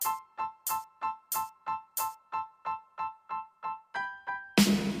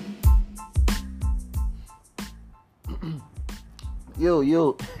Yo. Why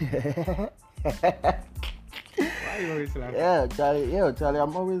are you always laughing? Yeah, Charlie,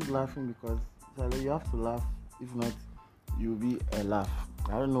 I'm always laughing because, Charlie, you have to laugh. If not, you'll be a laugh.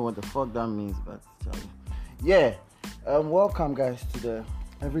 I don't know what the fuck that means, but, Charlie. Yeah, welcome, guys, to the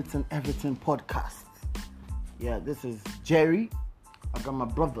Everything podcast. Yeah, this is Jerry. I got my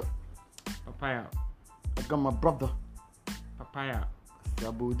brother. Papaya. I got my brother. Papaya.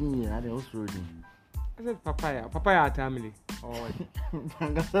 Sabodini, I didn't also read him. I said papaya. Papaya family. Oh,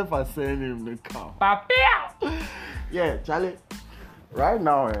 I'm gonna say saying him the cow. papaya. Yeah, Charlie. Right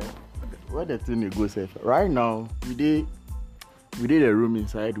now, where the thing go safe? Right now, we did a room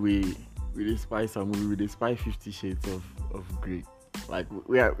inside. We did spy some movie. We did spy 50 Shades of Grey. Like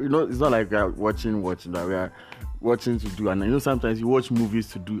we are, it's not like we are watching that we are watching to do. And sometimes you watch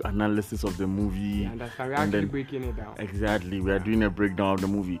movies to do analysis of the movie. Yeah, that's how we're actually breaking it down. Exactly, we are doing a breakdown of the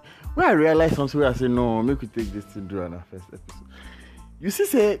movie. When I realized something, where I said, no, make we take this to do on our first episode. You see,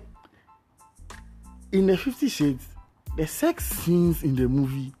 say in the 50 Shades, the sex scenes in the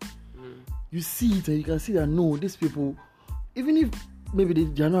movie, you see it and you can see that no, these people, even if maybe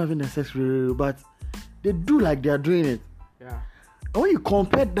they are not having a sex, but they do like they are doing it. Yeah. And when you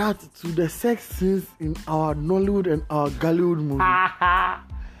compare that to the sex scenes in our Nollywood and our Gollywood movie, my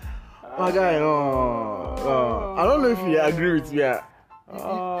guy, I don't know if you agree with me. You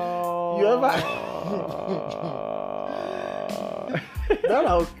ever?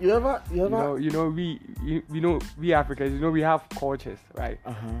 We Africans, we have cultures, right?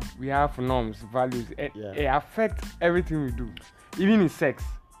 We have norms, values. It affects everything we do, even in sex.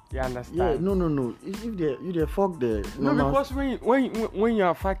 You understand? Yeah, no. If they fuck the no, because when you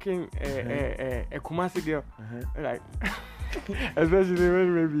are fucking a Kumasi girl, like especially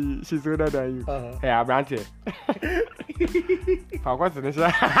when maybe she's older than you. Hey, I'm Branty. For what's the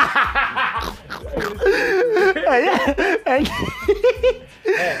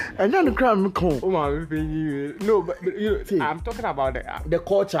and then the crowd come. Oh my, no, but I'm talking about the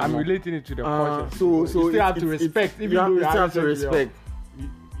culture. I'm relating it to the culture. So you still have to respect. Even though you have to respect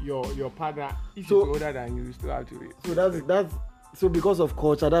your partner. If she's older than you, still have to respect. So that's. So because of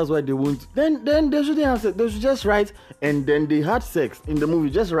culture, that's why they won't. Then they shouldn't have sex. They should just write, and then they had sex in the movie.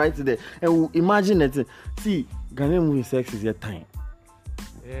 Just write it there, and we'll imagine it. See, Ghanaian movie sex is your time.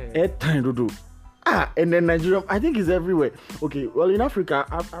 Yeah. Time to do. And then Nigeria, I think it's everywhere. Okay, well in Africa,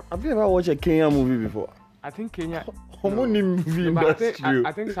 have you ever watched a Kenyan movie before? I think Kenya. I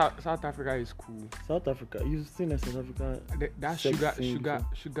think South Africa is cool. South Africa, you've seen a South Africa. That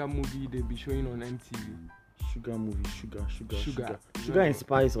sugar movie they be showing on MTV. Sugar movie, sugar and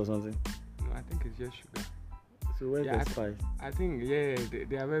spice or something. No, I think it's just sugar. So where's the spice? I think they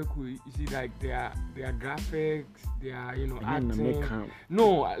are very cool. You see, like they are graphics, they are acting.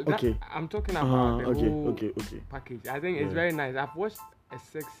 No, okay. I'm talking about the whole okay. package. I think it's very nice. I've watched a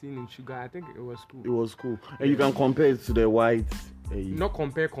sex scene in Sugar. I think it was cool. It was cool, and you can compare it to the white. Not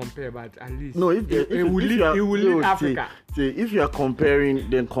compare, but at least no. If it will lead Africa. Say, if you are comparing,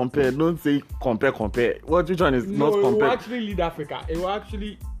 then compare. Don't say compare. Which one is not compare? It will actually lead Africa. It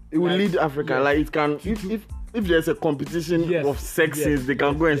will lead Africa. Yes. Like it can. If there's a competition of sexes, they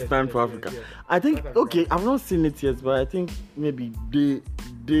can go and stand for Africa. I think I've not seen it yet, but I think maybe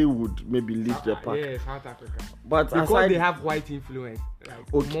they would maybe lead the pack. Yeah, South Africa. But because they have white influence,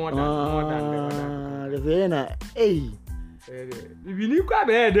 like more than the other. Hey. You believe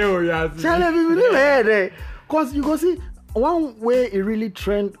because you go see one way it really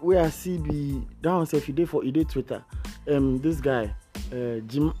trend where I see be down say if you did Twitter. This guy,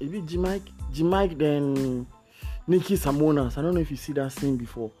 G-Mike, then Nikki Samonas. I don't know if you see that scene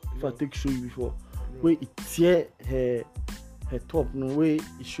before. If I show you before, where it tear her top, where it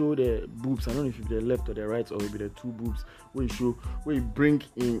show the boobs. I don't know if it's the left or the right or maybe the two boobs. Where it bring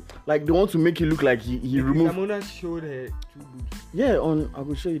in, like they want to make it look like he removed. Samonas showed her two boobs. Yeah, I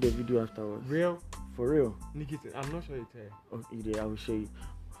will show you the video afterwards. Real? For real? Nikki, I'm not sure it's her. Okay, I will show you.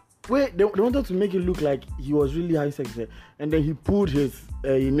 Wait, they wanted to make it look like he was really high sex there, and then he pulled his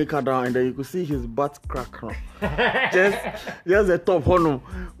knicker down, and then you could see his butt crack. just the top on him.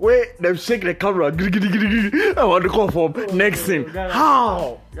 Wait, they shake the camera. I want to call for next scene.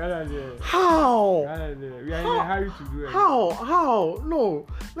 How? We are in a hurry to do it. How? No.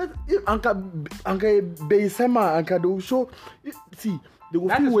 Anka Beisema, Anka, they will show. See, they will.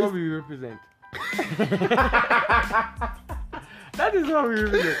 That is what we represent. That is what we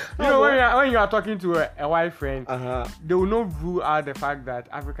represent. When you are talking to a white friend, they will not rule out the fact that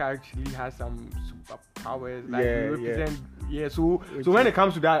Africa actually has some superpowers. Like we represent. Yeah. So when it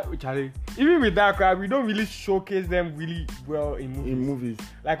comes to that, Charlie, even with that crowd, we don't really showcase them really well in movies. In movies.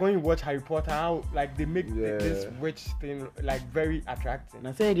 Like when you watch Harry Potter, how like they make this witch thing like very attractive. And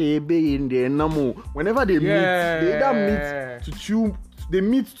I say they be in the normal. Whenever they meet, they either meet to chew. They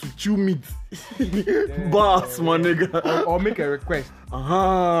meet to chew meat. Boss, my nigga. Or make a request.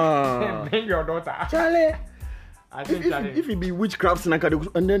 Bring your daughter. Charlie. I think if it be witchcraft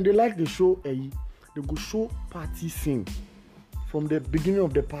and then they like the show, they go show party scene from the beginning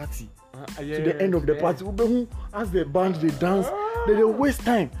of the party to the end of the party. As the band they dance, they waste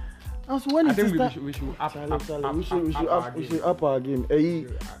time. And so when I think we should up our game.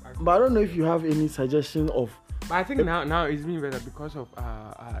 But I don't know if you have any suggestion of. But I think now it's been better because of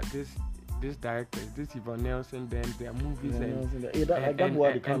this directors, this Yvonne Nelson, then their movies and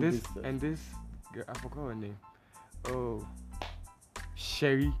this girl, I forgot her name. Oh,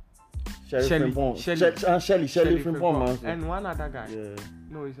 Shelly Frimpong, and one other guy. Yeah.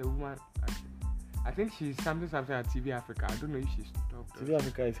 No, it's a woman. Actually. I think she's something at TV Africa. I don't know if she's stopped. TV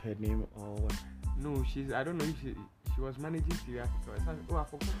Africa is her name or what? No, she's. I don't know if she was managing TV Africa. I forgot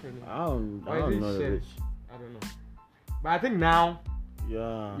her name. I don't know. I don't know. But I think now, we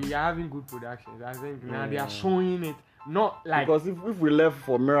are having good productions. I think now they are showing it. Not like because if we left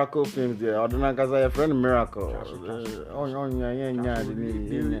for Miracle Films there, I don't know because I have friend Miracle.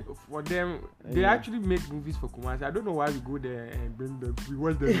 For them, they actually make movies for Kumasi. I don't know why we go there and bring them. We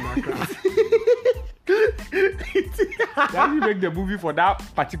watch them in our class. They actually make the movie for that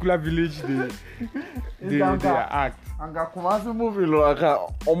particular village. They act. Anga Kumasi movie like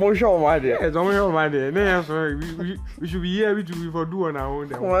almost all my day. It's almost all my day. We should be here. We should be for do on our own.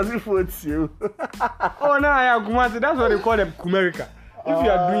 Kumasi for you. Oh no, yeah, Kumasi. That's what they call them, Kumerica. If you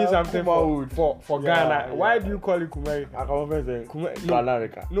are doing something for Ghana, why do you call it Kumerica? I can't say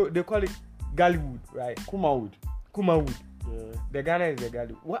Kumerica. No, they call it Gallywood, right? Kumawood. Yeah. The Ghana is the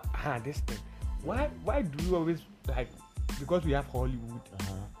Gallywood. What? This thing. Why do you always like? Because we have Hollywood.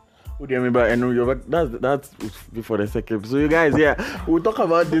 That's before the second episode. So you guys, we'll talk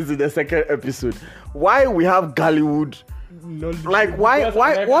about this in the second episode. Why we have Gallywood? Like why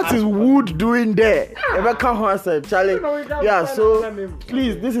what is Wood doing there? Charlie. So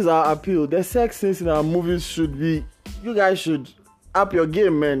please, this is our appeal. The sex scenes in our movies should be. You guys should up your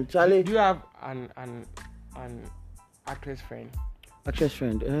game, man. Charlie. Do you have an actress friend? Actress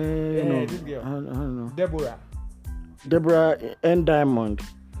friend? This girl. I don't know. Deborah N. Diamond.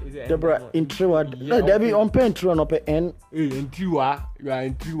 Deborah Intriwa. No, Debbie on pen Tron up N. Intriwa. You are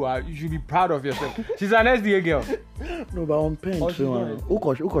Intriwa. You should be proud of yourself. She's an SDA girl. No, but on pen Tron. She's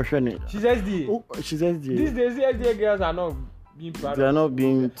SDA. She's SDA. These days, SDA girls are not being proud. They are not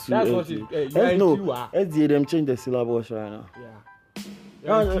being too. That's what she. SDA them change the syllabus right now. Yeah.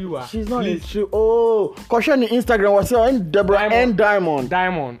 She's not Intriwa. Oh, Koshani Instagram was saying Deborah N. Diamond.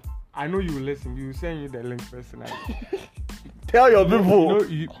 I know you will listen. We will send you the link personally. Tell your people.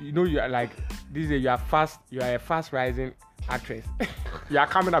 You are like this. You are fast. You are a fast rising actress. You are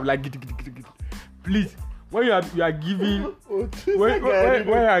coming up like please. When you are giving when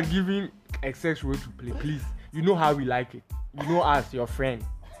you are giving a sex role to play, please. You know how we like it. You know us, your friends,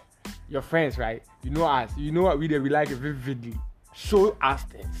 right? You know us. You know what we like it vividly. Show us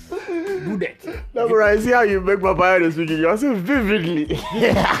things. Do that. No, but I see how you make papaya this weekend. You're saying vividly.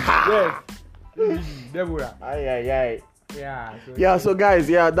 Yes. Deborah. Aye. Yeah. So guys,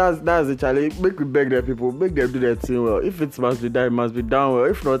 that's the challenge. Make we beg the people, make them do their thing well. If it must be done, it must be done well.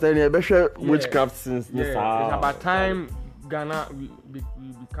 If not, any better witchcraft since it's about time Ghana we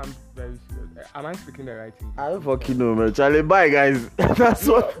become very serious. Am I speaking the right thing? I don't fucking know, man. Charlie, bye guys. That's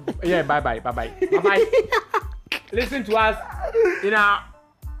what. Yeah, bye. Listen to us in our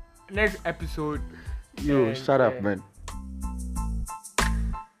next episode. Yo, shut up, man.